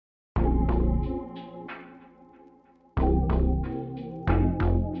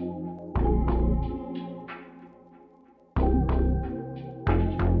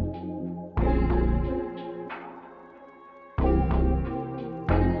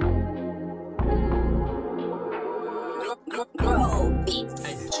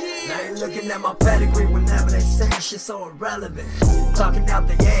looking at my pedigree whenever they say shit so irrelevant. Talking out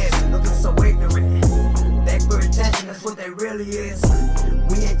their ass and looking so ignorant. Beg for attention, that's what they really is.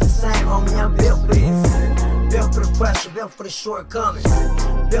 We ain't the same, homie, I'm built for this. Built for the pressure, built for the shortcomings.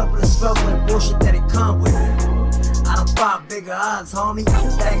 Built for the struggle and bullshit that it come with. I done fought bigger odds, homie.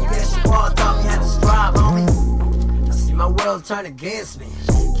 Bang against the wall, taught me how to strive, homie. I see my world turn against me.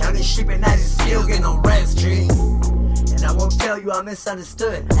 Counting sheep at night and still get no rest, G. And I won't tell you I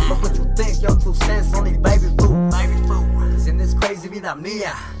misunderstood. But what you think, your 2 cents, only baby food. Cause in this crazy vida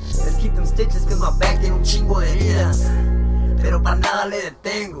mía, let's keep them stitches cause my back tiene un chingo de heridas. Pero pa' nada le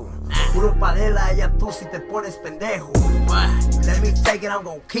detengo. Puro panela, ya tú si te pones pendejo. Let me take it, I'm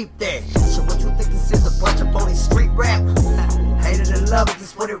gon' keep that. So what you think this is, a bunch of phony street rap? Hate it and love it,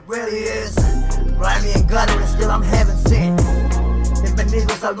 this what it really is. Grimy and gutter and still I'm heaven sent.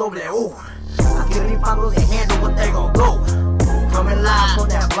 Bienvenidos al doble U. Aquí rifamos and handle what they gon' go. Coming live on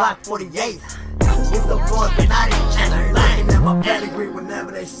that block 48. It's the fourth and I didn't change a thing. Looking at my pedigree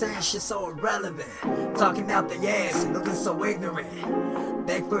whenever they saying shit so irrelevant. Talking out their ass and looking so ignorant.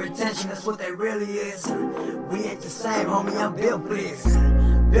 Beg for attention, that's what they really is. We ain't the same, homie, I'm built for this.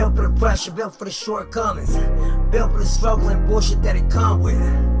 Built for the pressure, built for the shortcomings. Built for the struggle and bullshit that it come with.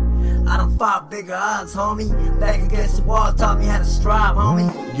 I done fought bigger odds, homie. Back against the wall, taught me how to strive,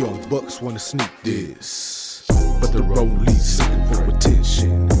 homie. Young bucks wanna sneak this, but the road leads seeking for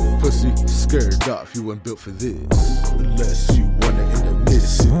attention. Pussy, scared off, you weren't built for this. Unless you wanna end up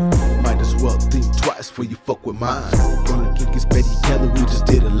missing. Might as well think twice before you fuck with mine. Con el Kinkiz, Pedigree, we just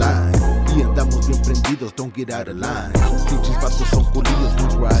did a line. Y andamos bien prendidos, don't get out of line. Pinches vatos son culillos,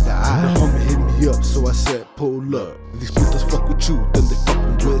 ones where I got eyes. The homie hit me up, so I said pull up. These putas fuck with you, then they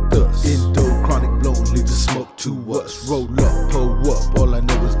fucking with us. Indo, chronic blowing, leave the smoke to us. Roll up, pull up, all I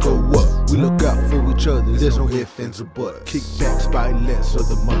know is go up. We look out for each other, there's no ifs, ands, or buts. Kickbacks, violence, or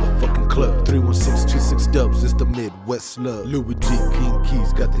the motherfucking club. 31626 dubs, it's the Midwest love. Luig,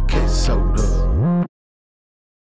 Kinkiz, got the case sold up.